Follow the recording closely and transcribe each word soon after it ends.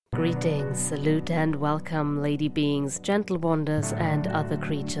Greetings, salute and welcome, lady beings, gentle wonders, and other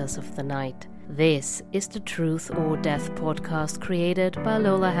creatures of the night. This is the Truth or Death podcast created by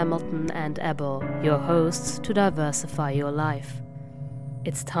Lola Hamilton and Ebbo, your hosts to diversify your life.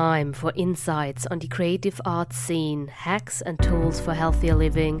 It's time for insights on the creative arts scene, hacks and tools for healthier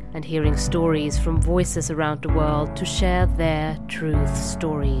living, and hearing stories from voices around the world to share their truth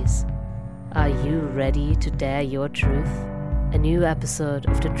stories. Are you ready to dare your truth? A new episode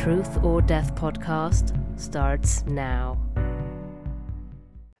of the Truth or Death podcast starts now.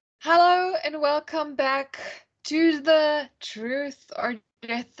 Hello and welcome back to the Truth or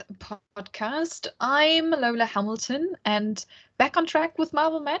Death podcast. I'm Lola Hamilton and back on track with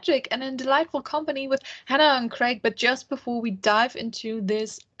Marvel Magic and in delightful company with Hannah and Craig. But just before we dive into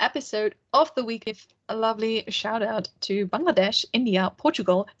this episode of the week, give a lovely shout out to Bangladesh, India,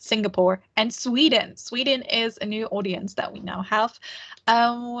 Portugal, Singapore, and Sweden. Sweden is a new audience that we now have.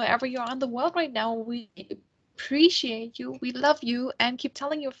 Wherever you are in the world right now, we appreciate you, we love you, and keep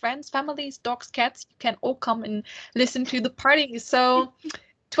telling your friends, families, dogs, cats, you can all come and listen to the party. So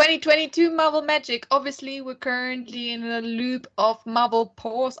 2022 Marvel Magic, obviously we're currently in a loop of Marvel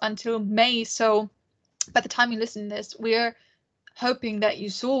pause until May, so by the time you listen to this, we're hoping that you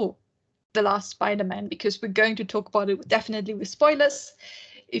saw the last Spider-Man, because we're going to talk about it definitely with spoilers.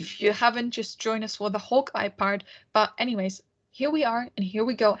 If you haven't, just join us for the Hawkeye part. But anyways, here we are and here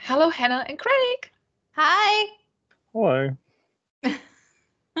we go. Hello Hannah and Craig. Hi. Hello.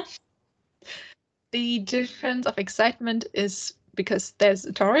 The difference of excitement is because there's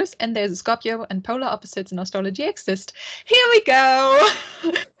a Taurus and there's a Scorpio, and polar opposites in astrology exist. Here we go.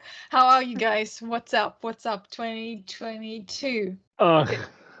 How are you guys? What's up? What's up? 2022.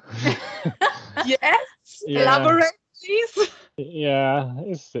 Yes. Yeah. Elaborate, please. Yeah,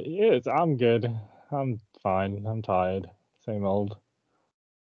 it's I'm good. I'm fine. I'm tired. Same old.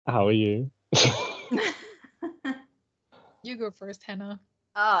 How are you? You go first, Hannah.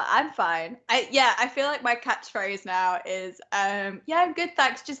 Oh, I'm fine. I feel like my catchphrase now is I'm good,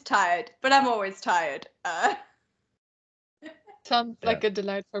 thanks, just tired. But I'm always tired. Sounds like a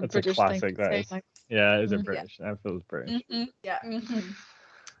delightful That's British a classic, thing to that say. is. Yeah, it is a Mhm. British. That feels British. Yeah.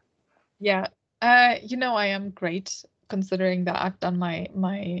 Yeah. I am great, considering that I've done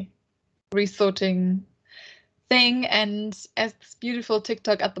my resorting thing, and as this beautiful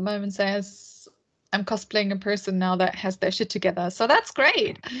TikTok at the moment says, I'm cosplaying a person now that has their shit together. So that's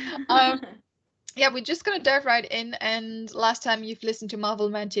great. Yeah, we're just gonna dive right in. And last time you've listened to Marvel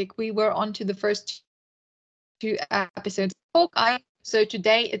Magic, we were on to the first two episodes of Hawkeye. So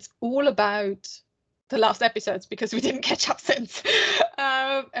today it's all about the last episodes because we didn't catch up since.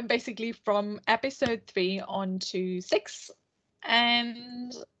 And basically from episode 3 on to 6.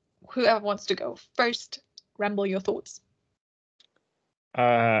 And whoever wants to go first, ramble your thoughts.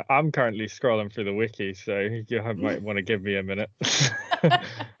 I'm currently scrolling through the wiki, so you might want to give me a minute.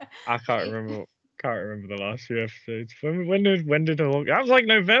 I can't remember the last few episodes. When did that was like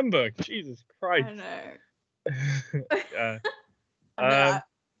November. Jesus Christ. I know.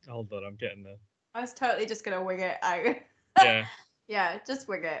 Hold on, I'm getting there. I was totally just gonna wing it out. Yeah. Yeah, just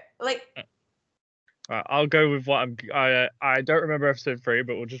wing it. Like. I'll go with what I don't remember episode 3,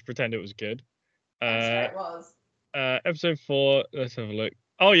 but we'll just pretend it was good. I'm sure it was. Episode 4. Let's have a look.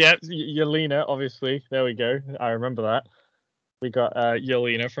 Oh yeah, Yelena, obviously. There we go. I remember that. We got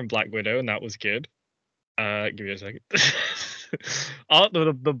Yelena from Black Widow, and that was good. Give me a second. Oh,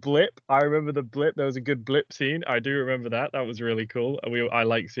 the blip. I remember the blip. There was a good blip scene. I do remember that. That was really cool. I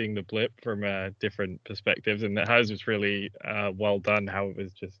like seeing the blip from different perspectives, and hers was really well done. How it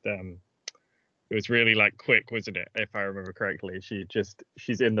was just it was really like quick, wasn't it? If I remember correctly,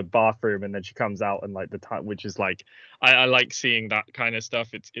 she's in the bathroom and then she comes out, and like the time, which is like I like seeing that kind of stuff.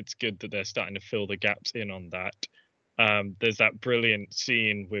 It's good that they're starting to fill the gaps in on that. There's that brilliant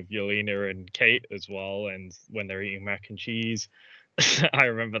scene with Yelena and Kate as well, and when they're eating mac and cheese. I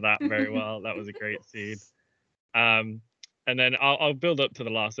remember that very well. That was a great scene. And then I'll build up to the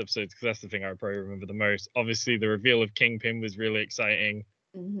last episodes because that's the thing I probably remember the most. Obviously, the reveal of Kingpin was really exciting.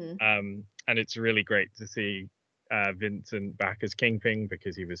 Mm-hmm. And it's really great to see Vincent back as Kingpin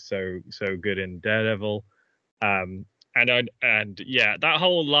because he was so good in Daredevil. And that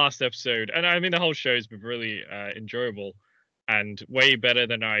whole last episode, and I mean the whole show's been really enjoyable and way better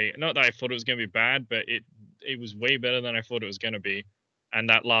than not that I thought it was going to be bad, but it was way better than I thought it was going to be. And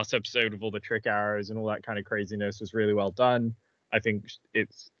that last episode with all the trick arrows and all that kind of craziness was really well done. I think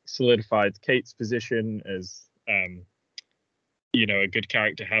it's solidified Kate's position as a good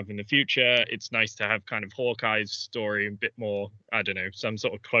character to have in the future. It's nice to have kind of Hawkeye's story a bit more, I don't know, some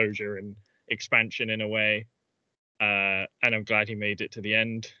sort of closure and expansion in a way. and I'm glad he made it to the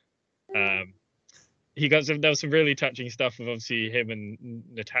end. There was some really touching stuff with obviously him and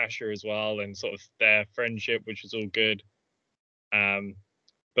Natasha as well, and sort of their friendship, which was all good.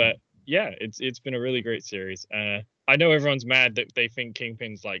 But yeah, it's been a really great series. I know everyone's mad that they think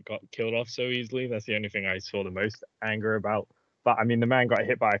Kingpin's like got killed off so easily. That's the only thing I saw the most anger about. But I mean, the man got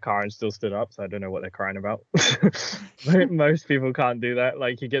hit by a car and still stood up, so I don't know what they're crying about. Most people can't do that.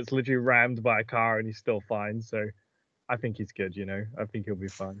 Like, he gets literally rammed by a car and he's still fine. So I think he's good, you know. I think he'll be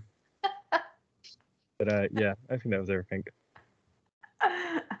fine. But yeah, I think that was everything.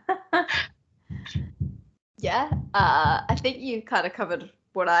 Yeah, I think you kind of covered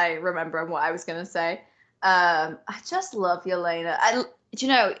what I remember and what I was going to say. I just love Yelena. I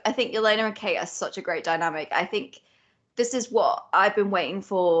think Yelena and Kate are such a great dynamic. I think this is what I've been waiting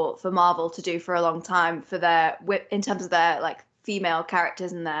for Marvel to do for a long time in terms of their like female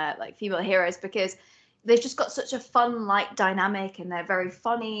characters and their like female heroes, because they've just got such a fun, light dynamic, and they're very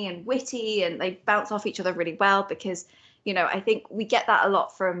funny and witty, and they bounce off each other really well. Because, you know, I think we get that a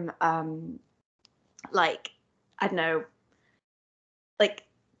lot from like, I don't know, like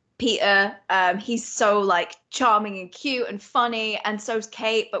Peter. He's so like charming and cute and funny, and so's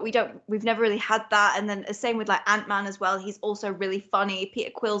Kate, but we've never really had that. And then the same with like Ant-Man as well. He's also really funny.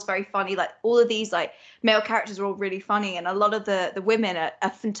 Peter Quill's very funny. Like, all of these like male characters are all really funny, and a lot of the women are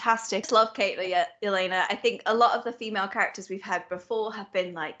fantastic. I just love Kate Yelena. I think a lot of the female characters we've had before have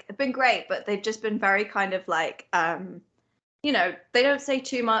been great, but they've just been very kind of like you know, they don't say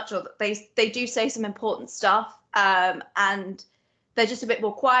too much, or they do say some important stuff, and they're just a bit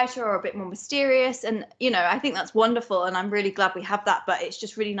more quieter or a bit more mysterious. And, you know, I think that's wonderful, and I'm really glad we have that. But it's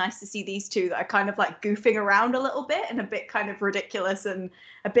just really nice to see these two that are kind of like goofing around a little bit and a bit kind of ridiculous and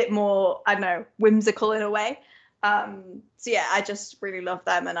a bit more, I don't know, whimsical in a way. So yeah, I just really love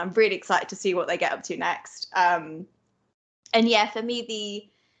them, and I'm really excited to see what they get up to next. And yeah, for me,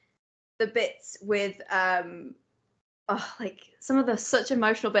 the bits with like some of the such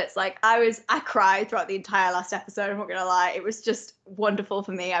emotional bits, like I cried throughout the entire last episode. I'm not gonna lie, it was just wonderful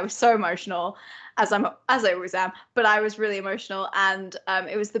for me. I was so emotional, as I always am, but I was really emotional. And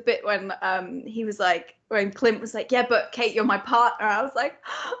it was the bit when he was like, when Clint was like, yeah, but Kate, you're my partner. I was like,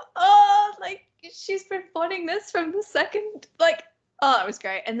 oh, like she's been wanting this from the second, like, oh, it was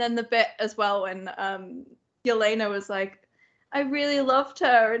great. And then the bit as well when Yelena was like, I really loved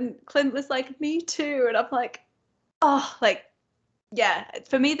her, and Clint was like, me too. And I'm like, oh, like, yeah,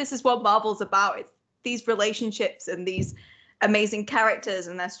 for me, this is what Marvel's about. It's these relationships and these amazing characters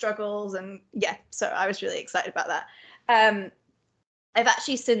and their struggles. And yeah, so I was really excited about that. I've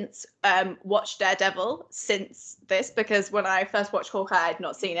actually since watched Daredevil since this, because when I first watched Hawkeye, I had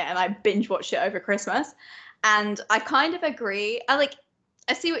not seen it, and I binge watched it over Christmas. And I kind of agree. I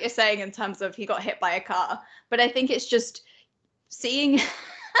see what you're saying in terms of he got hit by a car, but I think it's just seeing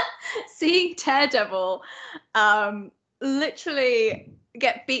Daredevil literally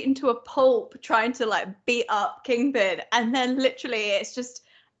get beaten to a pulp trying to like beat up Kingpin, and then literally it's just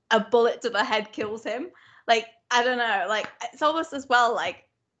a bullet to the head kills him. Like, I don't know, like it's almost as well like,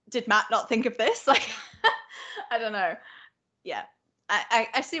 did Matt not think of this? Like, I don't know. Yeah,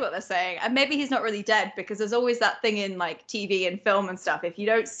 I see what they're saying. And maybe he's not really dead, because there's always that thing in like TV and film and stuff. If you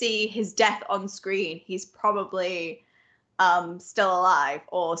don't see his death on screen, he's probably still alive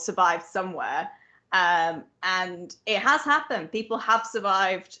or survived somewhere. And it has happened. People have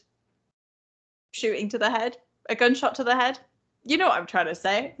survived shooting to the head, a gunshot to the head. You know what I'm trying to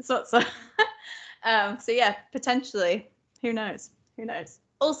say. It's not so. So yeah, potentially. Who knows? Who knows?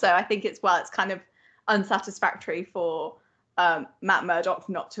 Also, I think it's kind of unsatisfactory for Matt Murdock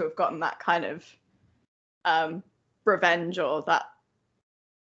not to have gotten that kind of revenge, or that,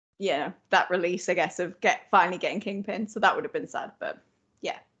 yeah, that release, I guess, of finally getting Kingpin. So that would have been sad, but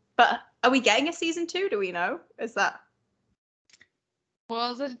yeah. But are we getting a season 2? Do we know? Is that?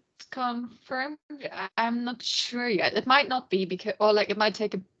 Was it confirmed? I'm not sure yet. It might not be, because, or like it might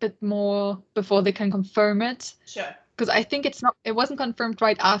take a bit more before they can confirm it. Sure. Because I think it wasn't confirmed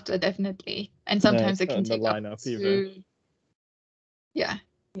right after, definitely. And sometimes it can take up to... Yeah.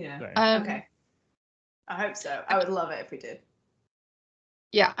 Yeah. Okay. I hope so. I would love it if we did.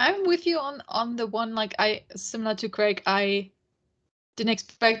 Yeah, I'm with you on the one, like, similar to Craig, I didn't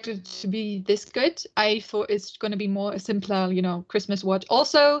expect it to be this good. I thought it's going to be more a simpler, you know, Christmas watch.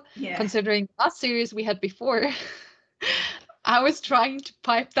 Also, considering the last series we had before, I was trying to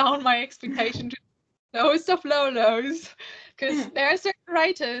pipe down my expectation to the lowest of lows, because there are certain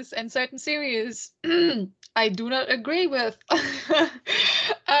writers and certain series I do not agree with.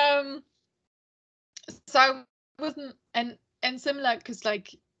 So I wasn't, and similar, because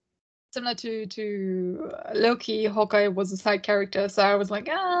like similar to Loki, Hawkeye was a side character, so I was like,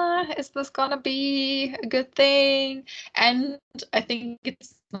 is this gonna be a good thing? And I think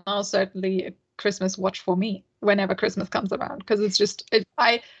it's now certainly a Christmas watch for me whenever Christmas comes around, because it's just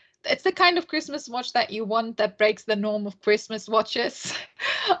it's the kind of Christmas watch that you want that breaks the norm of Christmas watches.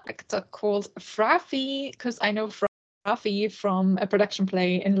 It's called Fraffy, because I know Fraffy from a production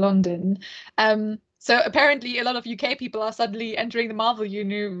play in London. So apparently a lot of UK people are suddenly entering the Marvel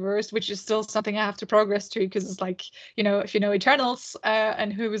universe, which is still something I have to progress to, because it's like, if you know Eternals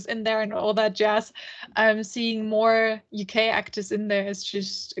and who was in there and all that jazz, seeing more UK actors in there is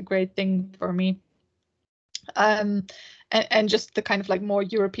just a great thing for me. And just the kind of like more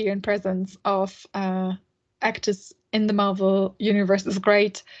European presence of actors in the Marvel universe is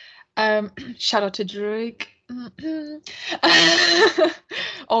great. Shout out to Drake.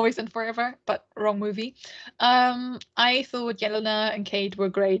 Always and Forever, but wrong movie. I thought Yelena and Kate were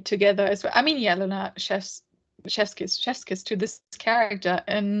great together as well. I mean, Yelena, chef's kiss to this character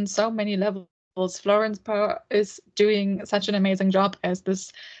in so many levels. Florence Pugh is doing such an amazing job as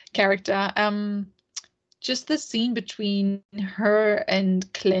this character. Just the scene between her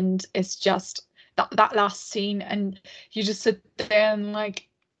and Clint is just that last scene, and you just sit there and like,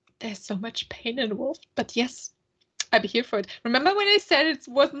 there's so much pain involved, but yes, I'm here for it. Remember when I said it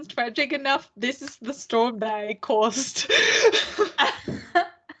wasn't tragic enough? This is the storm that I caused.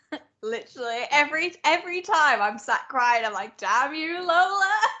 Literally every time I'm sat crying, I'm like, damn you,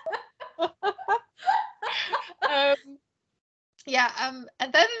 Lola. And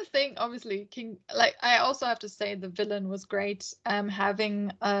then the thing, obviously, I also have to say the villain was great.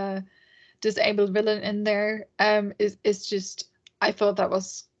 Having a disabled villain in there is just, I thought that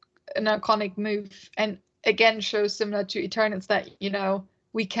was an iconic move, and again shows, similar to Eternals, that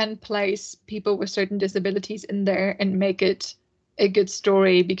we can place people with certain disabilities in there and make it a good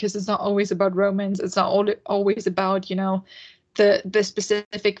story, because it's not always about romance, it's not always about the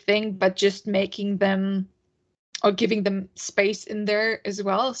specific thing, but just making them or giving them space in there as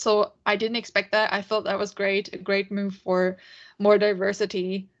well. So I didn't expect that. I thought that was great, a great move for more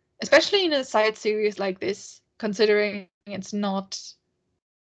diversity, especially in a side series like this, considering it's not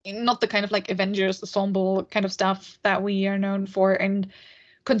the kind of like Avengers ensemble kind of stuff that we are known for, and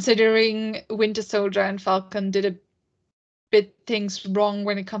considering Winter Soldier and Falcon did a bit things wrong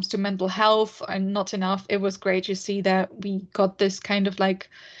when it comes to mental health and not enough, it was great to see that we got this kind of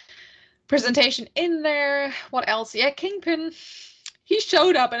like presentation in there. What else? Yeah, Kingpin, he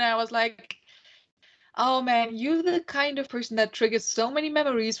showed up and I was like, oh man, you're the kind of person that triggers so many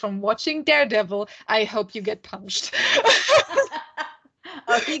memories from watching Daredevil. I hope you get punched.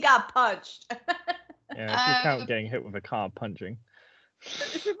 Oh, he got punched. Yeah, if you count getting hit with a car punching.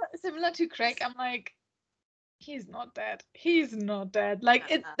 Similar to Craig, I'm like, he's not dead. He's not dead. Like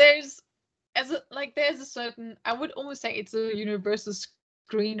there's a certain, I would almost say it's a universal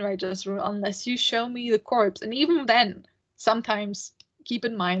screenwriter's rule, unless you show me the corpse. And even then, sometimes keep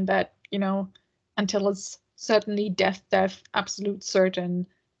in mind that, until it's certainly death, absolute certain,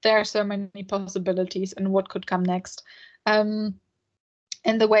 there are so many possibilities and what could come next.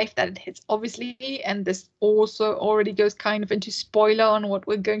 And the wave that it hits, obviously, and this also already goes kind of into spoiler on what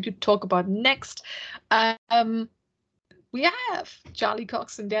we're going to talk about next. We have Charlie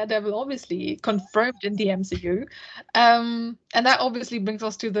Cox and Daredevil obviously confirmed in the MCU, and that obviously brings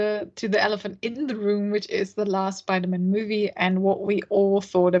us to the elephant in the room, which is the last Spider-Man movie and what we all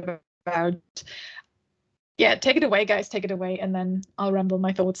thought about. Yeah, take it away, guys. Take it away, and then I'll ramble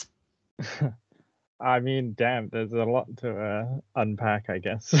my thoughts. I mean, damn, there's a lot to unpack, I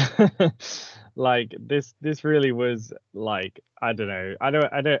guess. Like this really was like, I don't know.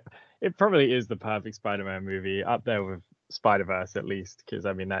 It probably is the perfect Spider-Man movie, up there with Spider-Verse at least, because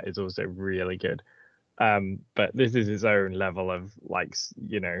I mean that is also really good. But this is its own level of like,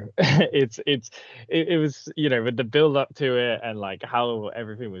 it was, with the build up to it and like how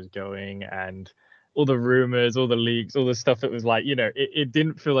everything was going and all the rumors, all the leaks, all the stuff that was like, it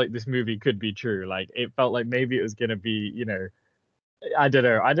didn't feel like this movie could be true. Like it felt like maybe it was gonna be, I don't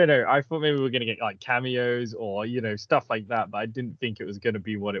know. I thought maybe we were gonna get like cameos or stuff like that, but I didn't think it was gonna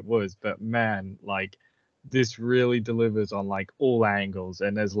be what it was. But man, like this really delivers on like all angles,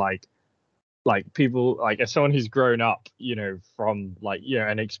 and there's like people, like as someone who's grown up, from like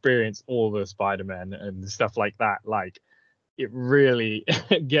and experienced all the Spider-Man and stuff like that, like it really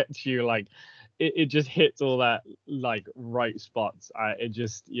gets you like. It just hits all that like right spots. I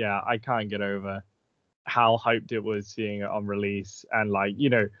can't get over how hyped it was seeing it on release, and like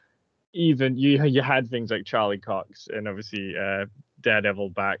even you had things like Charlie Cox and obviously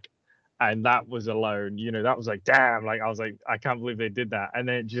Daredevil back, And that was alone, that was like, damn, like I was like, I can't believe they did that. And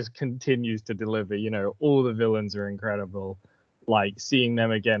then it just continues to deliver, all the villains are incredible. Like seeing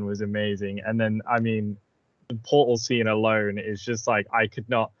them again was amazing. And then, I mean, the portal scene alone is just like, I could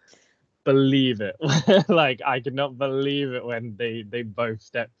not believe it. Like I could not believe it when they both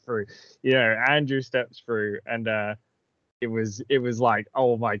stepped through. Andrew steps through, and it was like,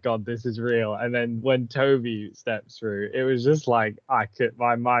 oh my god, this is real. And then when Toby steps through, it was just like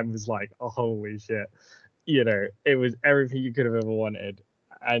my mind was like, oh holy shit. It was everything you could have ever wanted.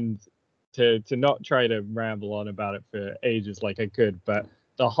 And to not try to ramble on about it for ages like I could, but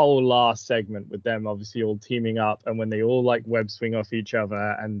the whole last segment with them obviously all teaming up, and when they all like web swing off each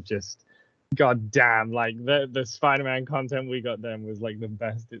other, and just god damn, like the Spider-Man content we got then was like the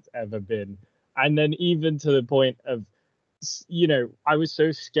best it's ever been. And then even to the point of, I was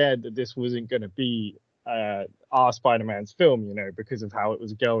so scared that this wasn't going to be our Spider-Man's film, because of how it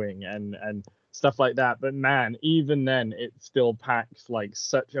was going and stuff like that. But man, even then it still packs like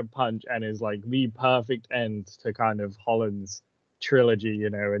such a punch and is like the perfect end to kind of Holland's trilogy,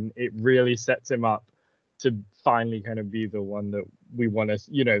 and it really sets him up to finally kind of be the one that we want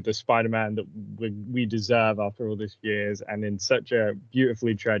to, the Spider-Man that we deserve after all these years, and in such a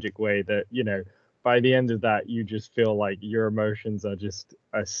beautifully tragic way that, by the end of that, you just feel like your emotions are just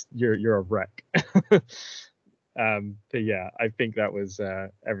you're a wreck. But yeah, I think that was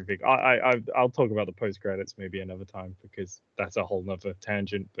everything. I'll talk about the post credits maybe another time, because that's a whole nother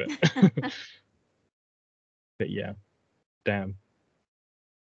tangent. But but yeah, damn.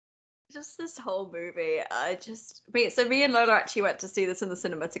 Just this whole movie, so me and Lola actually went to see this in the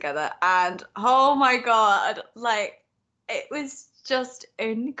cinema together, and oh my god, like it was just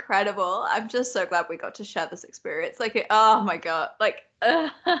incredible. I'm just so glad we got to share this experience. Like, oh my god, like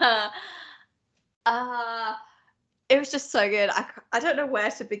it was just so good. I don't know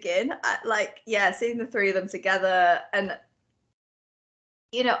where to begin. Seeing the three of them together, and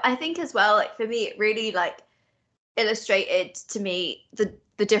I think as well, like for me, it really like illustrated to me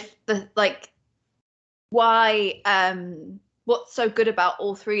why what's so good about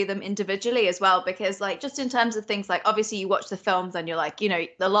all three of them individually as well, because like just in terms of things, like obviously you watch the films and you're like, a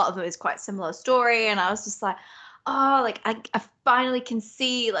lot of them is quite similar story, and I was just like, oh, like I finally can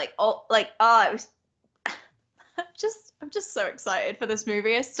see like all like, oh, it was I'm just so excited for this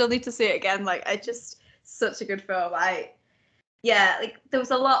movie. I still need to see it again. Like such a good film. Like there was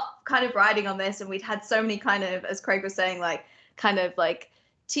a lot kind of riding on this, and we'd had so many kind of, as Craig was saying, like kind of like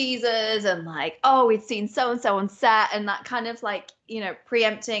teasers and like, oh, we'd seen so and so on set, and that kind of like,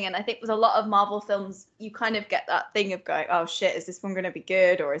 preempting. And I think with a lot of Marvel films, you kind of get that thing of going, oh shit, is this one going to be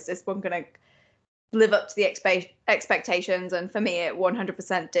good, or is this one going to live up to the expectations? And for me, it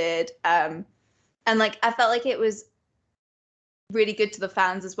 100% did. And like I felt like it was really good to the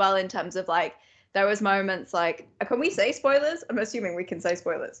fans as well, in terms of like there was moments like, can we say spoilers? I'm assuming we can say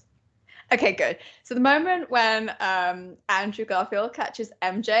spoilers. Okay, good. So the moment when Andrew Garfield catches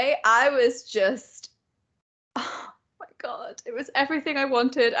MJ, I was just, oh my god, it was everything I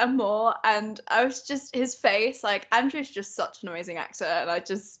wanted and more. And I was just, his face, like Andrew's just such an amazing actor, and I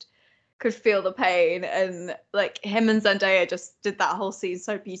just could feel the pain. And like him and Zendaya just did that whole scene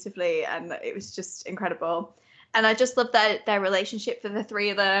so beautifully, and it was just incredible. And I just loved their relationship for the three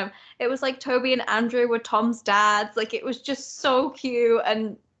of them. It was like Toby and Andrew were Tom's dads. Like it was just so cute,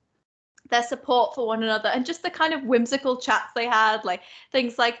 and their support for one another, and just the kind of whimsical chats they had, like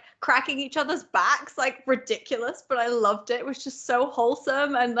things like cracking each other's backs, like ridiculous, but I loved it. It was just so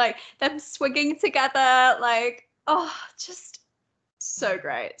wholesome, and like them swinging together, like, oh, just so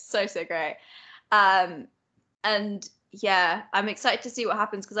great. So great. And yeah, I'm excited to see what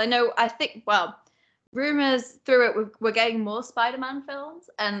happens, because I think, rumors through it, we're getting more Spider-Man films,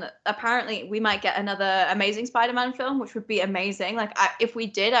 and apparently we might get another Amazing Spider-Man film, which would be amazing. Like if we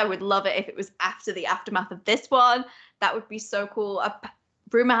did, I would love it if it was after the aftermath of this one. That would be so cool.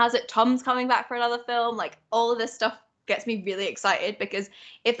 Rumor has it Tom's coming back for another film. Like all of this stuff gets me really excited, because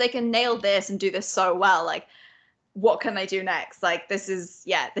if they can nail this and do this so well, like what can they do next? Like this is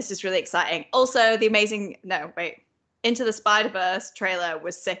really exciting. Also, Into the Spider-Verse trailer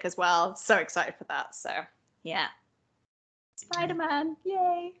was sick as well. So excited for that. So yeah, Spider-Man,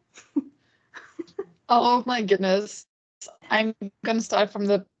 yay. Oh my goodness. I'm gonna start from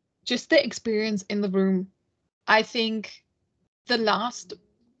the experience in the room. I think the last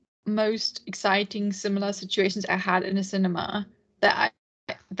most exciting similar situations I had in a cinema that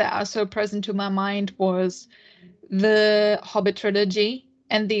are so present to my mind was the Hobbit trilogy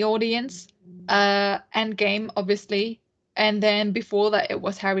and the audience, Endgame, obviously, and then before that it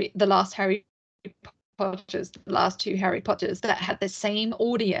was the last Harry Potters, the last 2 Harry Potters, that had the same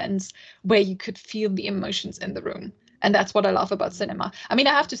audience where you could feel the emotions in the room. And that's what I love about cinema. I mean,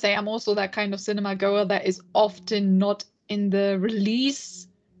 I have to say, I'm also that kind of cinema goer that is often not in the release,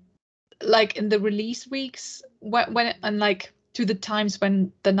 like in the release weeks, when and like to the times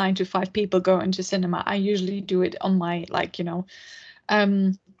when the 9 to 5 people go into cinema. I usually do it on my, like,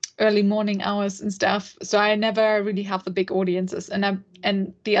 early morning hours and stuff. So I never really have the big audiences. And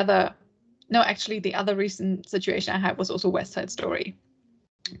the other recent situation I had was also West Side Story,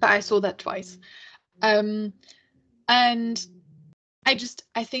 but I saw that twice. And I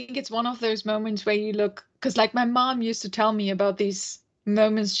think it's one of those moments where you look, because like my mom used to tell me about these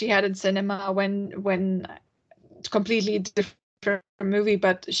moments she had in cinema when it's completely different movie,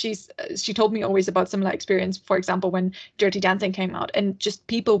 but she told me always about similar experience. For example, when Dirty Dancing came out, and just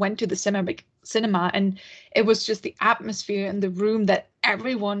people went to the cinema, and it was just the atmosphere in the room that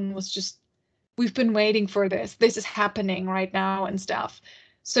everyone was just, we've been waiting for this. This is happening right now and stuff.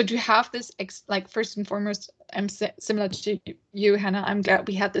 So to have this, like, first and foremost, I'm similar to you, Hannah. I'm glad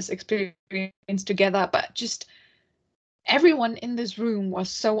we had this experience together, but just everyone in this room was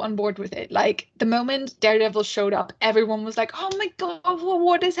so on board with it. Like the moment Daredevil showed up, everyone was like, oh my God,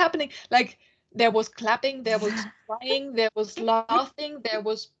 what is happening? Like there was clapping, there was crying, there was laughing, there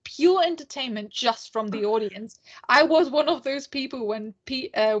was pure entertainment just from the audience. I was one of those people when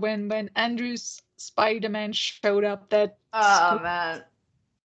Andrew's Spider-Man showed up, that man,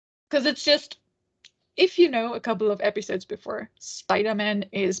 because it's just, if you know a couple of episodes before, Spider-Man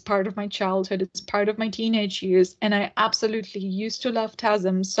is part of my childhood. It's part of my teenage years. And I absolutely used to love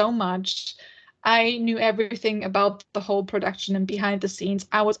TASM so much. I knew everything about the whole production and behind the scenes.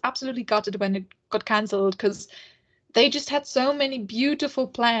 I was absolutely gutted when it got cancelled, because they just had so many beautiful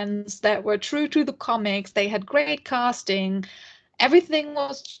plans that were true to the comics. They had great casting. Everything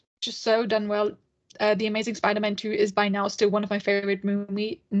was just so done well. The Amazing Spider-Man 2 is by now still one of my favorite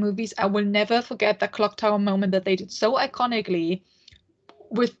movies. I will never forget that clock tower moment that they did so iconically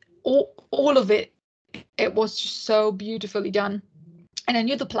with all of it. It was just so beautifully done. And I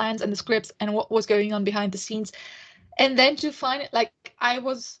knew the plans and the scripts and what was going on behind the scenes. And then to find it, like, I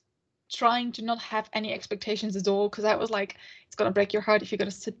was trying to not have any expectations at all, because I was like, it's gonna break your heart if you're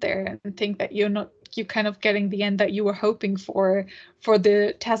gonna sit there and think that you're kind of getting the end that you were hoping for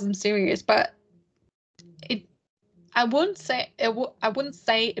the TASM series. But I wouldn't say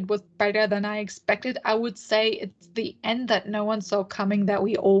it was better than I expected. I would say it's the end that no one saw coming that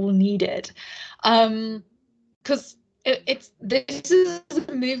we all needed, because this is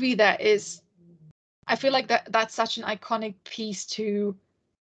a movie that is, I feel like that's such an iconic piece to,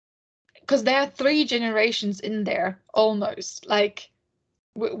 because there are 3 generations in there almost, like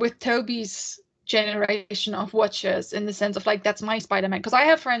with Toby's generation of watchers, in the sense of like, that's my Spider-Man, because I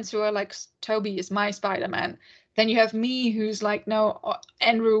have friends who are like, Toby is my Spider-Man. Then you have me who's like, no,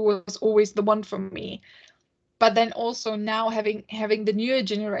 Andrew was always the one for me. But then also now having the newer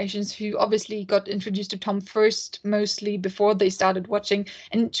generations who obviously got introduced to Tom first, mostly before they started watching,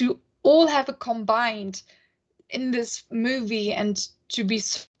 and to all have a combined in this movie and to be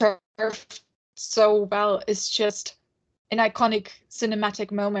served so well is just an iconic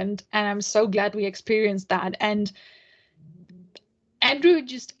cinematic moment. And I'm so glad we experienced that. And Andrew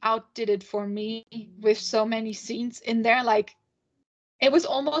just outdid it for me with so many scenes in there. Like, it was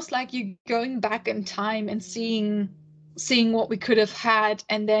almost like you going back in time and seeing what we could have had.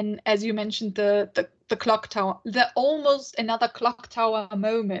 And then, as you mentioned, the clock tower, almost another clock tower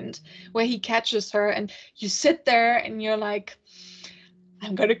moment where he catches her, and you sit there and you're like,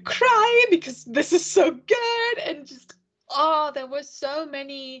 I'm gonna cry because this is so good. And just, there were so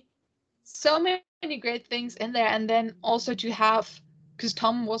many great things in there. And then also to have, because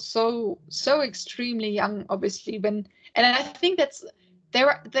Tom was so extremely young, obviously, and I think that's,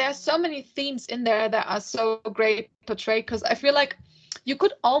 there are so many themes in there that are so great portrayed, because I feel like you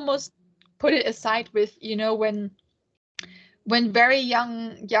could almost put it aside with, when very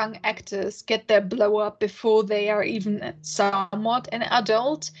young actors get their blow up before they are even somewhat an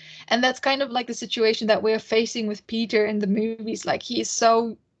adult. And that's kind of like the situation that we're facing with Peter in the movies. Like, he is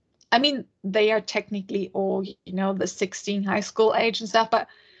so, I mean, they are technically all, the 16 high school age and stuff, but,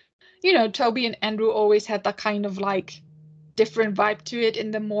 Toby and Andrew always had that kind of like different vibe to it,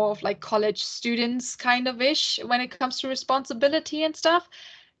 in the more of like college students kind of ish when it comes to responsibility and stuff.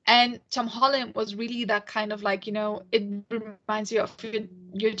 And Tom Holland was really that kind of like, it reminds you of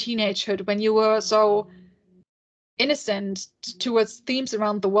your teenagehood when you were so innocent towards themes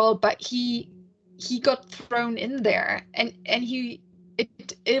around the world, but he got thrown in there, and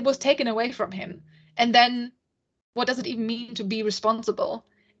it was taken away from him. And then what does it even mean to be responsible?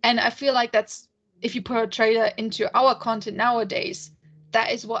 And I feel like that's if you put a trailer into our content nowadays,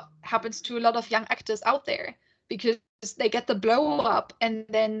 that is what happens to a lot of young actors out there, because they get the blow up and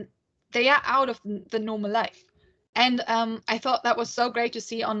then they are out of the normal life. And I thought that was so great to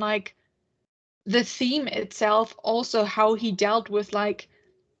see on like the theme itself, also how he dealt with like,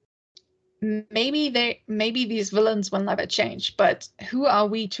 maybe these villains will never change, but who are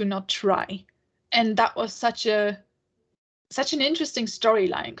we to not try? And that was such an interesting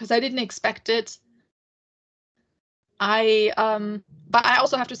storyline, because I didn't expect it. But I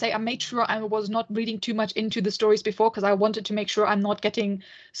also have to say I made sure I was not reading too much into the stories before, because I wanted to make sure I'm not getting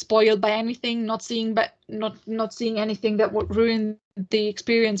spoiled by anything, not seeing anything that would ruin the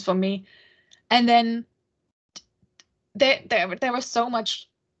experience for me. And then there was so much,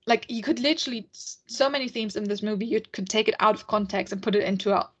 like, you could literally, so many themes in this movie, you could take it out of context and put it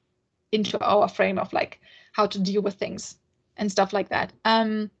into our frame of like how to deal with things and stuff like that.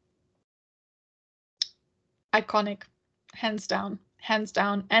 Iconic, hands down.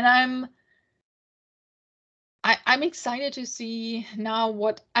 And I'm excited to see now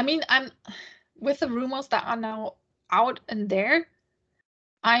what, I mean, I'm with the rumors that are now out and there.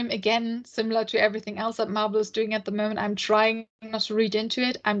 I'm, again, similar to everything else that Marvel is doing at the moment, I'm trying not to read into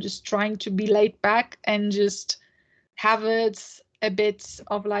it. I'm just trying to be laid back and just have it a bit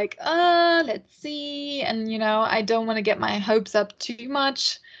of like, let's see. And, you know, I don't want to get my hopes up too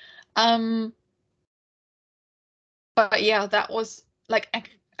much. But yeah, that was like,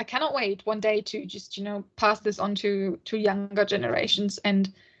 I cannot wait one day to just, you know, pass this on to younger generations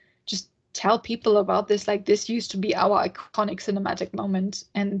and just tell people about this. Like, this used to be our iconic cinematic moment,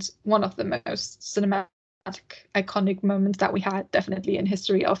 and one of the most cinematic iconic moments that we had, definitely in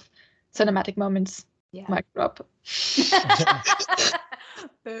history of cinematic moments. Yeah. Mic drop.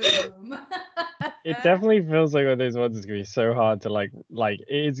 Boom. It definitely feels like one of those ones is gonna be so hard to like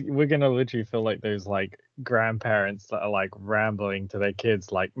we're gonna literally feel like those like grandparents that are like rambling to their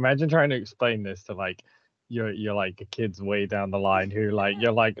kids. Like, imagine trying to explain this to like you're like kids way down the line who like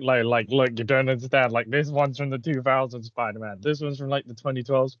you're like look, you don't understand, like this one's from the 2000 Spider-Man, this one's from like the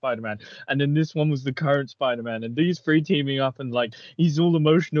 2012 Spider-Man, and then this one was the current Spider-Man, and these three teaming up, and like he's all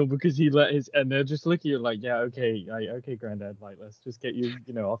emotional because he let his, and they're just looking at you like, yeah, okay, okay, granddad, like let's just get you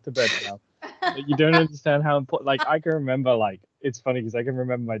off to bed now. But you don't understand how important, like I can remember, like it's funny because I can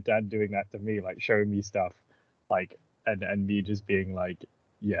remember my dad doing that to me, like showing me stuff, like and me just being like,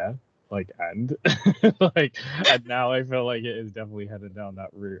 yeah, like, and like, and now I feel like it is definitely headed down that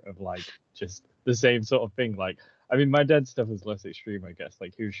route of like just the same sort of thing. Like, I mean, my dad's stuff is less extreme, I guess.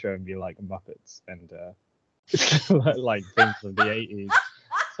 Like, he was showing me like Muppets and like things from the 80s.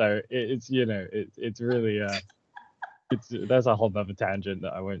 So it's, you know, it's really that's a whole nother tangent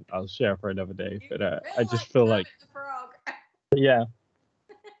that I'll share for another day. But I just feel like, yeah,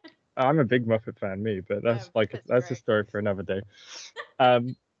 I'm a big Muppet fan, me, but that's that's a story for another day.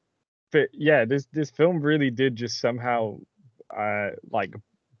 But yeah, this film really did just somehow like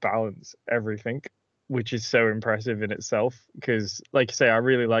balance everything, which is so impressive in itself. Because, like I say, I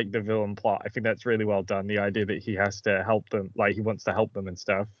really like the villain plot. I think that's really well done. The idea that he has to help them, like he wants to help them and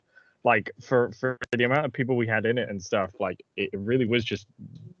stuff. Like for the amount of people we had in it and stuff, like it really was just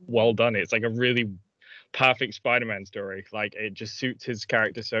well done. It's like a really perfect Spider-Man story. Like, it just suits his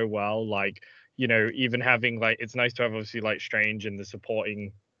character so well. Like, you know, even having like, it's nice to have obviously like Strange in the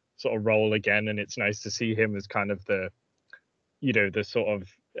supporting sort of role again, and it's nice to see him as kind of the, you know, the sort of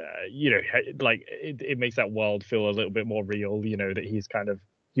you know, like it makes that world feel a little bit more real, you know, that he's kind of,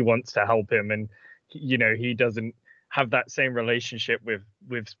 he wants to help him, and you know, he doesn't have that same relationship with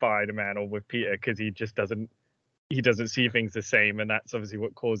Spider-Man or with Peter, because he just doesn't see things the same, and that's obviously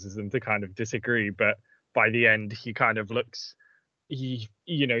what causes them to kind of disagree. But by the end, he kind of looks, he,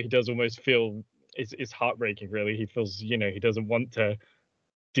 you know, he does almost feel, it's heartbreaking really. He feels, you know, he doesn't want to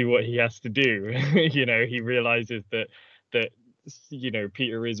do what he has to do. You know, he realizes that you know,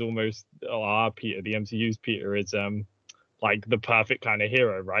 Peter is almost, our Peter, the MCU's Peter, is like the perfect kind of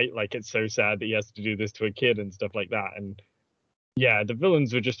hero, right? Like, it's so sad that he has to do this to a kid and stuff like that. And yeah, the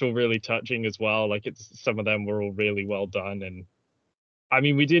villains were just all really touching as well. Like, it's, some of them were all really well done. And I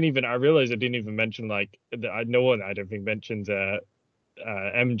mean, I realized I didn't even mention, like, no one, I don't think, mentions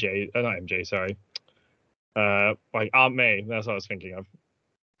MJ, not MJ, sorry, like Aunt May. That's what I was thinking of.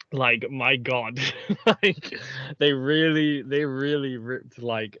 Like, my God, like they really ripped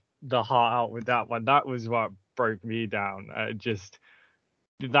like the heart out with that one. That was what broke me down. Just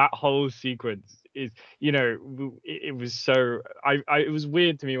that whole sequence is, you know, it was so it was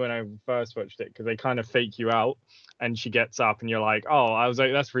weird to me when I first watched it because they kind of fake you out, and she gets up and you're like, oh, I was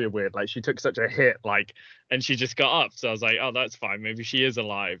like, that's really weird. Like she took such a hit, like, and she just got up. So I was like, oh, that's fine. Maybe she is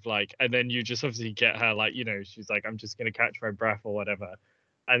alive. Like, and then you just obviously get her, like, you know, she's like, I'm just gonna catch my breath or whatever.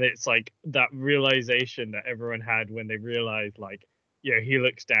 And it's like that realization that everyone had when they realized, like, you know, he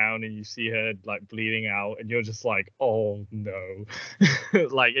looks down and you see her like bleeding out, and you're just like, oh no.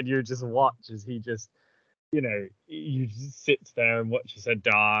 Like, and you just watch as he just, you know, you just sits there and watches her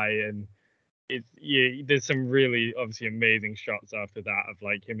die. And it's, yeah, there's some really obviously amazing shots after that of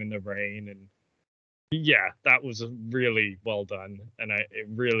like him in the rain. And yeah, that was really well done. And it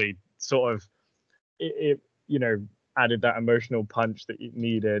really sort of it you know, added that emotional punch that it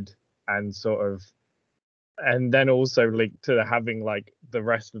needed, and sort of, and then also linked to having like the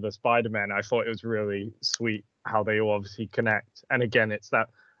rest of the Spider-Man. I thought it was really sweet how they all obviously connect. And again, it's that,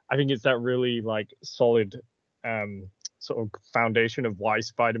 I think it's that really like solid sort of foundation of why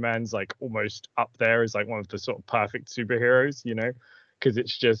Spider-Man's like almost up there as like one of the sort of perfect superheroes, you know, because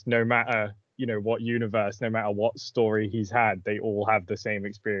it's just no matter, you know, what universe, no matter what story he's had, they all have the same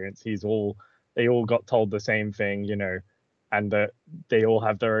experience. They all got told the same thing, you know, and that they all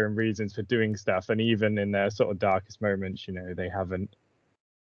have their own reasons for doing stuff. And even in their sort of darkest moments, you know, they haven't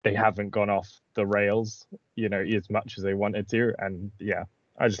gone off the rails, you know, as much as they wanted to. And yeah,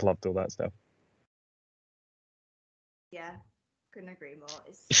 I just loved all that stuff. Yeah, couldn't agree more.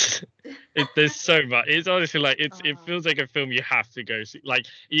 There's so much. It's honestly like it feels like a film you have to go see. Like,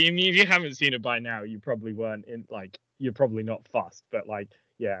 if you haven't seen it by now, you probably weren't in, like, you're probably not fussed, but like,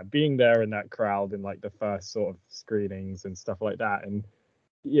 yeah, being there in that crowd in like the first sort of screenings and stuff like that. And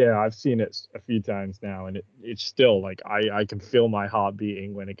yeah, I've seen it a few times now, and it's still like I can feel my heart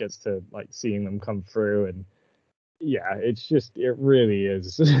beating when it gets to like seeing them come through. And yeah, it's just, it really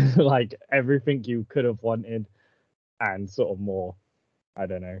is like everything you could have wanted and sort of more. I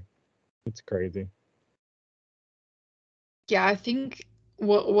don't know, it's crazy. Yeah, I think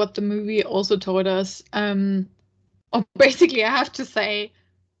what the movie also taught us, or basically I have to say,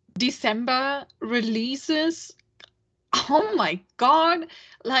 December releases, oh my god,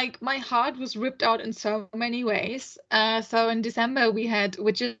 like my heart was ripped out in so many ways. So in December we had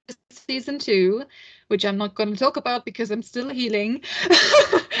Witches season 2, which I'm not going to talk about because I'm still healing.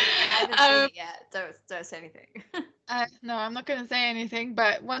 I haven't seen it yet. Don't say anything. No, I'm not going to say anything,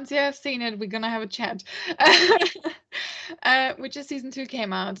 but once you have seen it, we're going to have a chat. Witches season 2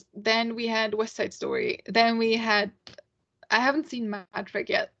 came out. Then we had West Side Story. Then we had, I haven't seen Matrix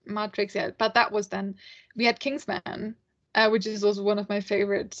yet, but that was then. We had Kingsman, which is also one of my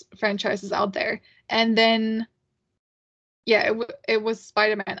favorite franchises out there. And then, yeah, it was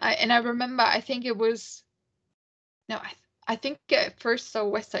Spider-Man. I remember, I think it was, no, I think I first saw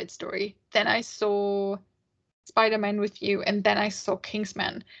West Side Story. Then I saw Spider-Man with you, and then I saw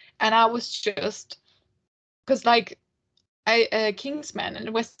Kingsman. And I was just, because like, Kingsman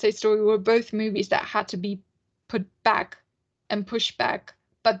and West Side Story were both movies that had to be put back and pushed back,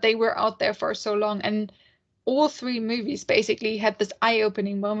 but they were out there for so long. And all 3 movies basically had this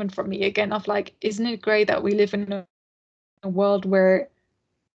eye-opening moment for me again of like, isn't it great that we live in a world where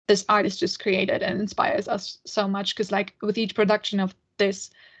this art is just created and inspires us so much? Because like with each production of this,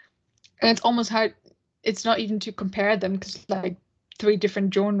 and it's almost hard, it's not even to compare them, because like 3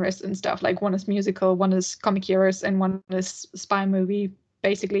 different genres and stuff, like one is musical, one is comic heroes, and one is spy movie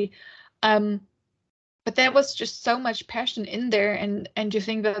basically. But there was just so much passion in there, and to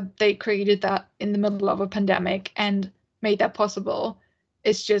think that they created that in the middle of a pandemic and made that possible,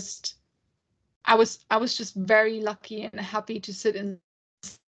 it's just, I was just very lucky and happy to sit in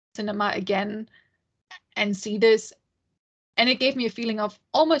cinema again and see this. And it gave me a feeling of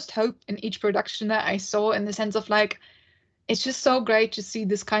almost hope in each production that I saw, in the sense of like, it's just so great to see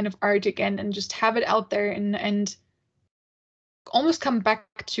this kind of art again and just have it out there and almost come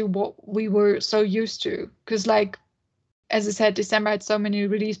back to what we were so used to. Because like, as I said, December had so many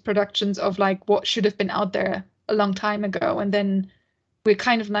release productions of like what should have been out there a long time ago. And then we're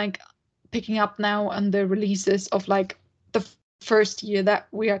kind of like picking up now on the releases of like the first year that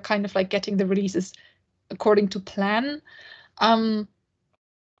we are kind of like getting the releases according to plan.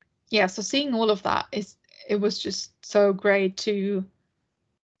 Yeah, so seeing all of that, it was just so great to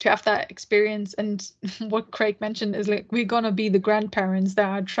have that experience. And what Craig mentioned is like, we're gonna be the grandparents that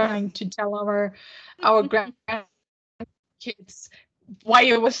are trying to tell our grandkids why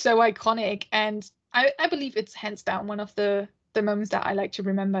it was so iconic. And I believe it's hands down one of the moments that I like to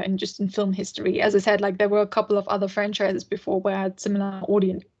remember in film history. As I said, like there were a couple of other franchises before where I had similar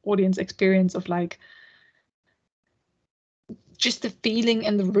audience experience of like just the feeling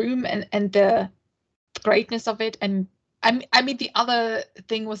in the room and the greatness of it. And I mean, the other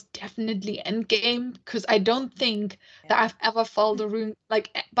thing was definitely Endgame, because I don't think that I've ever felt a room like.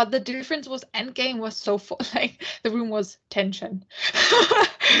 But the difference was Endgame was so full, like the room was tension.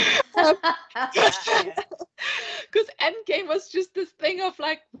 Because Endgame was just this thing of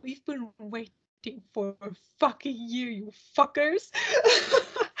like, we've been waiting for a fucking year, you fuckers.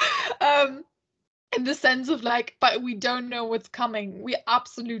 In the sense of like, but we don't know what's coming. We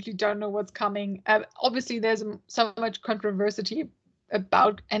absolutely don't know what's coming. Obviously, there's so much controversy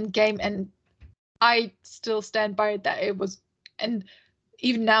about Endgame, and I still stand by it that it was. And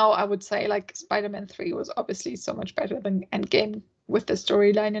even now, I would say like Spider-Man 3 was obviously so much better than Endgame with the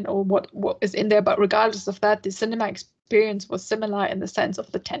storyline and all what is in there. But regardless of that, the cinema experience was similar in the sense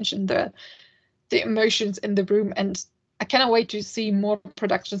of the tension, the emotions in the room, and I cannot wait to see more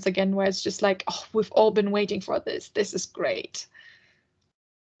productions again where it's just like, oh, we've all been waiting for this. This is great.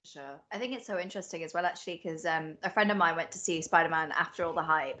 Sure. I think it's so interesting as well, actually, because a friend of mine went to see Spider-Man after all the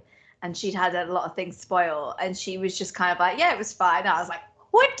hype, and she'd had a lot of things spoil, and she was just kind of like, yeah, it was fine. And I was like,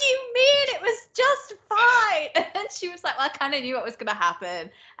 what do you mean it was just fine? And she was like, well, I kind of knew what was going to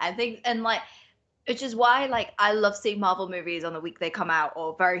happen. And things, and like, which is why like I love seeing Marvel movies on the week they come out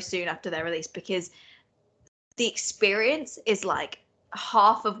or very soon after their release, because the experience is like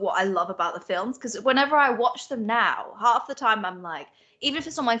half of what I love about the films. Because whenever I watch them now, half the time I'm like, even if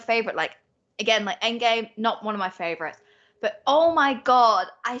it's not my favorite, like again, like Endgame, not one of my favorites, but oh my god,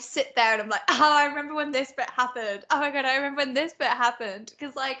 I sit there and I'm like, oh, I remember when this bit happened. Oh my god, I remember when this bit happened.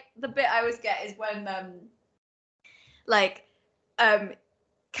 Because like the bit I always get is when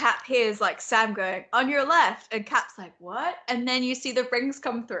Cap hears like Sam going on your left, and Cap's like, what? And then you see the rings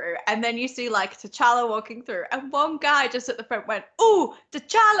come through, and then you see like T'Challa walking through, and one guy just at the front went, "Ooh,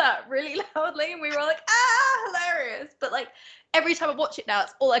 T'Challa!" really loudly, and we were all like, ah, hilarious. But like every time I watch it now,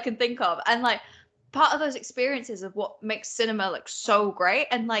 it's all I can think of, and like part of those experiences of what makes cinema like so great.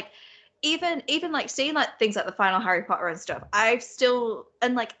 And like even like seeing like things like the final Harry Potter and stuff, I've still,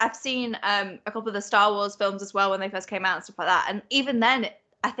 and like I've seen a couple of the Star Wars films as well when they first came out and stuff like that, and even then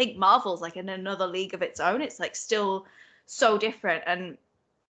I think Marvel's like in another league of its own. It's like still so different, and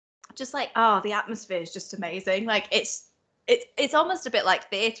just like, oh, the atmosphere is just amazing. Like it's almost a bit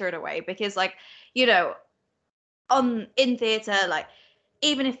like theater in a way, because like, you know, in theater, like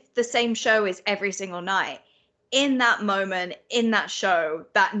even if the same show is every single night, in that moment, in that show,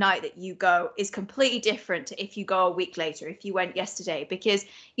 that night that you go is completely different to if you go a week later, if you went yesterday, because,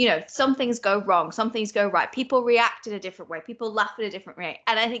 you know, some things go wrong, some things go right. People react in a different way. People laugh in a different way.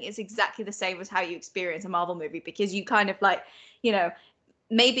 And I think it's exactly the same as how you experience a Marvel movie, because you kind of like, you know,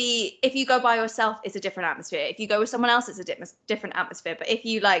 maybe if you go by yourself, it's a different atmosphere. If you go with someone else, it's a different atmosphere. But if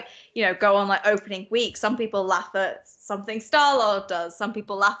you like, you know, go on like opening week, some people laugh at something Star-Lord does, some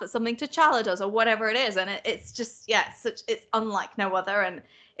people laugh at something T'Challa does, or whatever it is. And it's just, yeah, it's unlike no other. And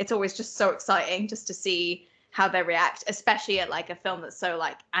it's always just so exciting just to see how they react, especially at like a film that's so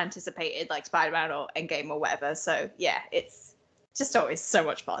like anticipated, like Spider-Man or Endgame or whatever. So yeah, it's just always so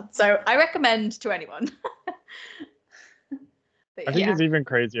much fun. So I recommend to anyone. I think it's even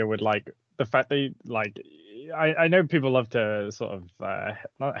crazier with like the fact they like. I know people love to sort of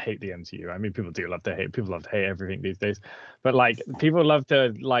not hate the MCU. I mean, people do love to hate. People love to hate everything these days. But like, people love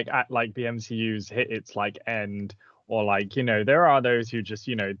to like act like the MCU's hit its like end, or like, you know, there are those who just,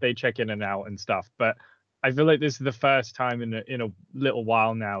 you know, they check in and out and stuff. But I feel like this is the first time in a little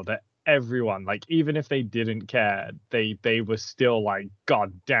while now that everyone, like, even if they didn't care, they were still like,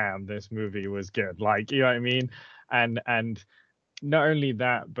 God damn, this movie was good. Like, you know what I mean? And not only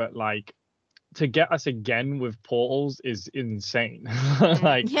that, but like, to get us again with portals is insane.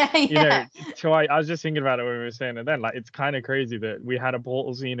 Like, you know, I was just thinking about it when we were saying it then. Like, it's kind of crazy that we had a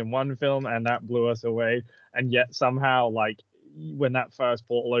portal scene in one film and that blew us away, and yet somehow, like, when that first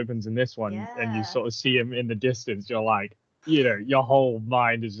portal opens in this one, and you sort of see him in the distance, you're like, you know, your whole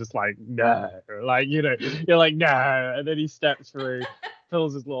mind is just like, no, like, you know, you're like, no, and then he steps through,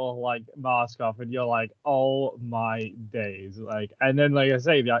 pulls his little like mask off, and you're like, oh my days, like, and then like I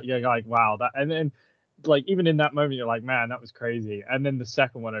say, you're like, wow, that, and then like even in that moment, you're like, man, that was crazy, and then the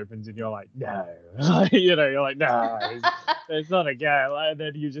second one opens, and you're like, no, you know, you're like, no, it's not again, and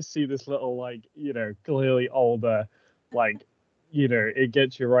then you just see this little like, you know, clearly older, like, you know, it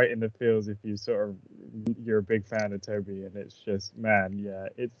gets you right in the feels if you're a big fan of Toby, and it's just, man, yeah,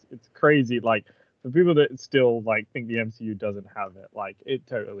 it's crazy. Like, for people that still like think the MCU doesn't have it, like, it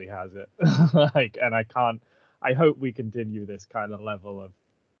totally has it. Like, and I hope we continue this kind of level of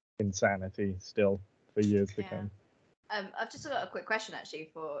insanity still for years to come. I've just got a quick question actually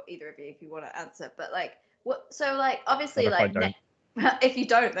for either of you if you want to answer, but like, what? So like, obviously, like, If you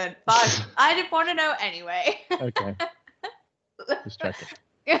don't, then fine. I didn't want to know anyway. Okay. Just checking.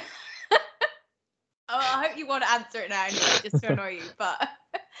 I hope you want to answer it now anyway, just to annoy you. But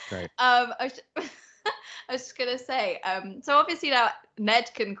Great. I was just gonna say, so obviously now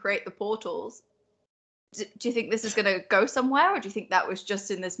Ned can create the portals. Do you think this is gonna go somewhere, or do you think that was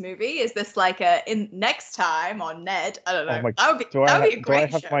just in this movie? Is this like in next time on Ned? I don't know. Oh my, that would be do a I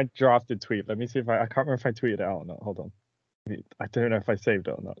great have show. my drafted tweet? Let me see if I can't remember if I tweeted it out or not. Hold on. I don't know if I saved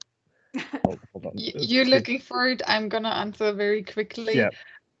it or not. Hold on. You're looking for it. I'm gonna answer very quickly. Yeah.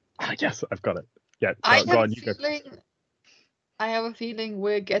 Yes, I've got it. Yeah. Go on, you go. I have a feeling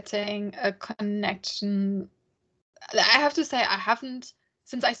we're getting a connection. I have to say, I haven't,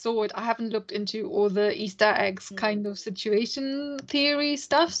 since I saw it, I haven't looked into all the Easter eggs kind of situation theory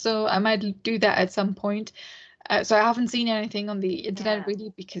stuff. So I might do that at some point. So I haven't seen anything on the internet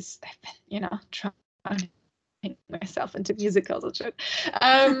really, because I've been, trying to make myself into musicals and shit.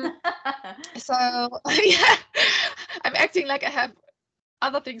 So yeah, I'm acting like I have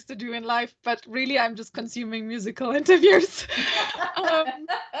other things to do in life, but really I'm just consuming musical interviews.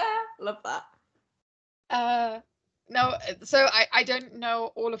 Love that. No, so I don't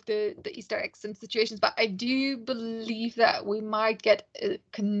know all of the Easter eggs and situations, but I do believe that we might get a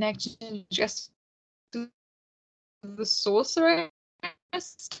connection just to the sorceress.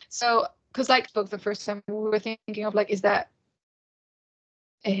 So, because like both the first time we were thinking of like, is that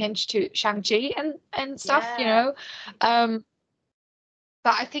a hint to Shang-Chi and stuff,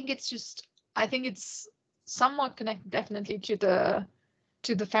 but I think it's somewhat connected definitely to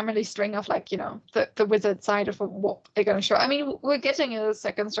the family string of like, the wizard side of what they're going to show. I mean, we're getting a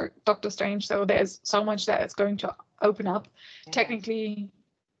second Doctor Strange, so there's so much that it's going to open up. Yeah. Technically,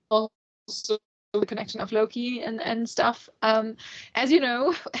 also the connection of Loki and stuff. As we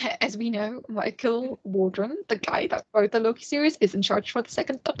know, Michael Waldron, the guy that wrote the Loki series, is in charge for the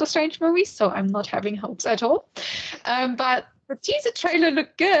second Doctor Strange movie, so I'm not having hopes at all. But the teaser trailer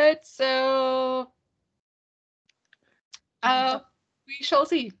looked good, so we shall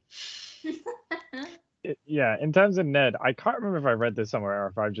see. Yeah, in terms of Ned, I can't remember if I read this somewhere or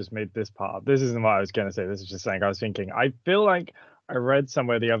if I've just made this part up. This isn't what I was going to say. This is just something I was thinking. I feel like I read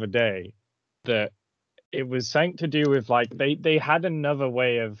somewhere the other day that it was something to do with like they had another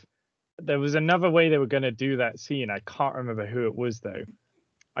way of, there was another way they were going to do that scene. I can't remember who it was though.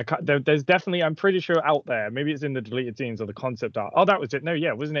 There's definitely, I'm pretty sure out there, maybe it's in the deleted scenes or the concept art. Oh, that was it. No,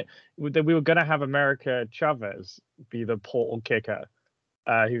 yeah, wasn't it? We were going to have America Chavez be the portal kicker,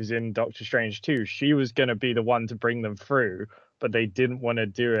 who's in Doctor Strange 2. She was going to be the one to bring them through, but they didn't want to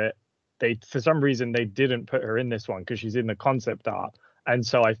do it. For some reason, they didn't put her in this one because she's in the concept art. And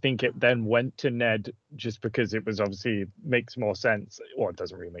so I think it then went to Ned just because it was obviously makes more sense, or it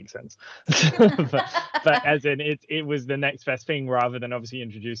doesn't really make sense. but as in it was the next best thing rather than obviously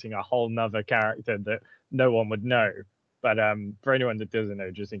introducing a whole nother character that no one would know. But for anyone that doesn't know,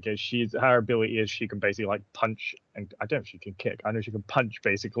 just in case, her ability is she can basically like punch, and I don't know if she can kick. I know she can punch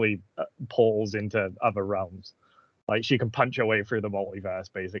basically portals into other realms. Like she can punch her way through the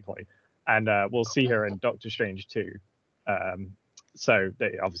multiverse basically. And we'll see her in Doctor Strange 2. So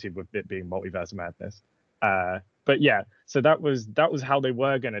they obviously with it being multiverse madness, but yeah, so that was how they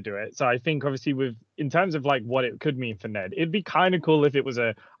were going to do it. So I think obviously in terms of like what it could mean for Ned, it'd be kind of cool if it was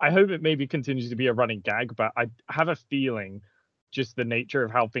I hope it maybe continues to be a running gag, but I have a feeling just the nature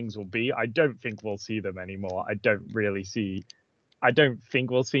of how things will be, I don't think we'll see them anymore. I don't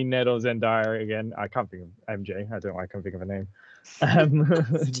think we'll see Ned or Zendaya again. I can't think of MJ. I don't know why I can't think of a name.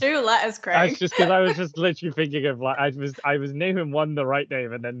 It's 2 letters, Craig. That's just because I was just literally thinking of like I was naming one the right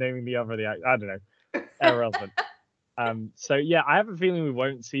name and then naming the other I don't know, irrelevant. So yeah, I have a feeling we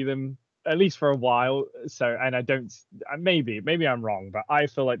won't see them at least for a while. So, and I don't, maybe I'm wrong, but I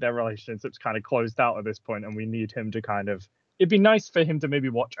feel like their relationship's kind of closed out at this point, and we need him to kind of. It'd be nice for him to maybe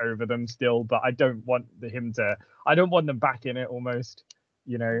watch over them still, but I don't want them back in it almost,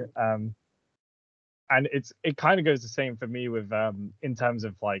 and it kind of goes the same for me with in terms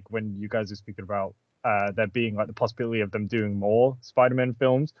of like when you guys are speaking about there being like the possibility of them doing more Spider-Man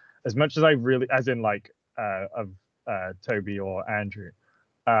films, as much as I really, as in like of Toby or Andrew,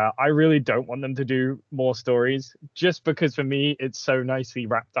 I really don't want them to do more stories, just because for me it's so nicely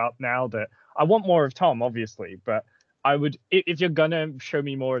wrapped up now that I want more of Tom, obviously, but I would, if you're gonna show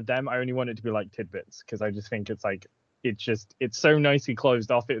me more of them, I only want it to be like tidbits, because I just think it's like it's so nicely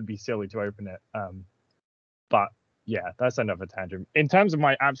closed off, it would be silly to open it. But yeah, that's another tangent. In terms of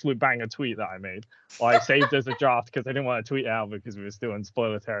my absolute banger tweet that I made, I saved as a draft because I didn't want to tweet it out because we were still in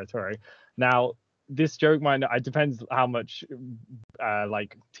spoiler territory. Now, this joke it depends how much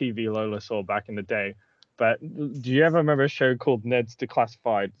like TV Lola saw back in the day. But do you ever remember a show called Ned's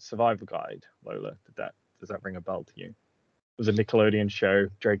Declassified Survival Guide, Lola? Does that ring a bell to you? It was a Nickelodeon show,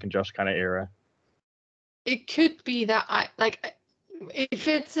 Drake and Josh kind of era. It could be that I like if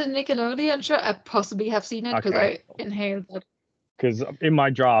it's a Nickelodeon show, I possibly have seen it because Okay. I inhaled it. Because in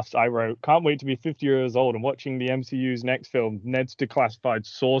my draft, I wrote, "Can't wait to be 50 years old and watching the MCU's next film, Ned's Declassified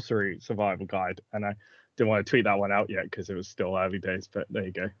Sorcery Survival Guide." And I didn't want to tweet that one out yet because it was still early days, but there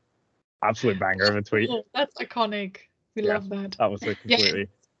you go. Absolute banger of a tweet. Oh, that's iconic. We Yeah. love that. That was a completely...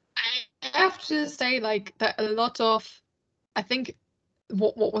 I have to say, like, that a lot of, I think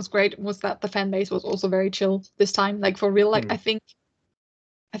what was great was that the fan base was also very chill this time. Like, for real, like, I think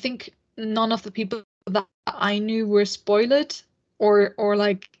none of the people that I knew were spoiled or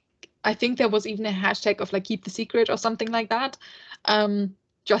like, I think there was even a hashtag of like keep the secret or something like that,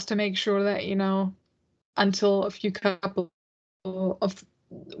 just to make sure that, you know, until a few couple of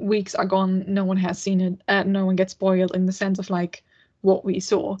weeks are gone, no one has seen it, no one gets spoiled in the sense of like what we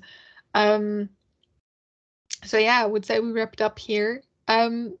saw. So yeah, I would say we wrapped up here.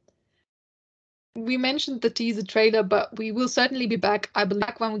 We mentioned the teaser trailer, but we will certainly be back. I believe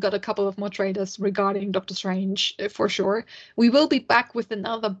back when we got a couple of more trailers regarding Doctor Strange, for sure. We will be back with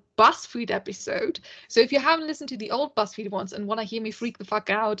another BuzzFeed episode. So if you haven't listened to the old BuzzFeed ones and want to hear me freak the fuck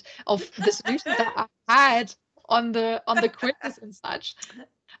out of the solutions that I had on the quizzes and such,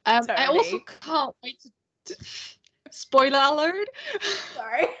 I also can't wait to spoiler alert.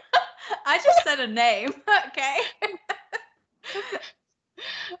 Sorry, I just said a name. Okay.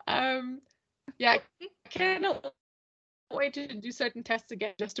 Yeah, I cannot wait to do certain tests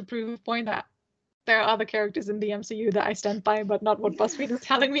again just to prove the point that there are other characters in the MCU that I stand by, but not what BuzzFeed is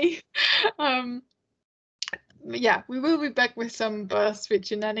telling me. Yeah, we will be back with some BuzzFeed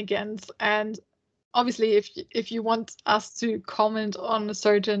shenanigans, and obviously, if you want us to comment on a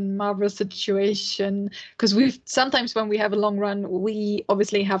certain Marvel situation, because we've sometimes when we have a long run, we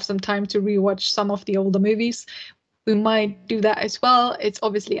obviously have some time to rewatch some of the older movies. We might do that as well. It's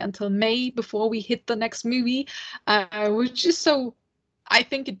obviously until May before we hit the next movie, which is so. I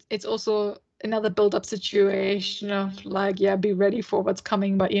think it's also another build-up situation of like, yeah, be ready for what's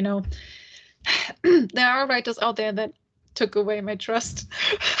coming. But you know, there are writers out there that took away my trust.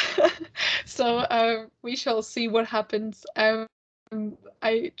 So we shall see what happens.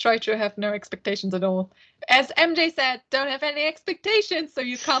 I try to have no expectations at all. As MJ said, don't have any expectations, so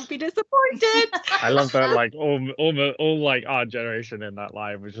you can't be disappointed. I love that, like, all like our generation in that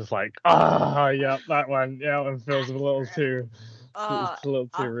line was just like, yeah, that one feels a little too, it's a little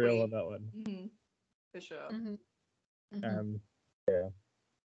too real on that one. Mm-hmm. For sure. Mm-hmm. Mm-hmm. Yeah,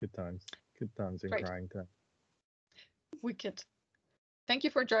 good times in crying time. Wicked. Thank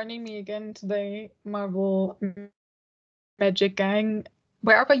you for joining me again today, Marvel Magic Gang.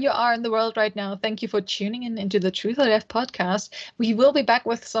 Wherever you are in the world right now, thank you for tuning in into the Truth or Death podcast. We will be back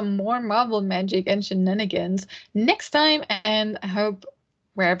with some more Marvel magic and shenanigans next time, and I hope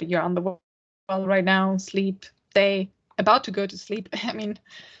wherever you're on the world right now, sleep, day, about to go to sleep. I mean,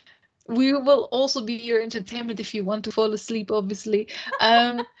 we will also be your entertainment if you want to fall asleep, obviously.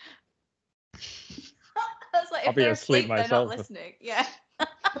 That's like, I'll be asleep myself. They're not listening. Yeah.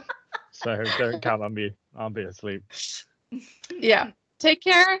 So don't count on me. I'll be asleep. Yeah. Take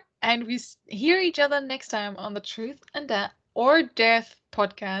care, and we hear each other next time on the Truth and Death or Death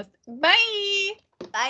podcast. Bye.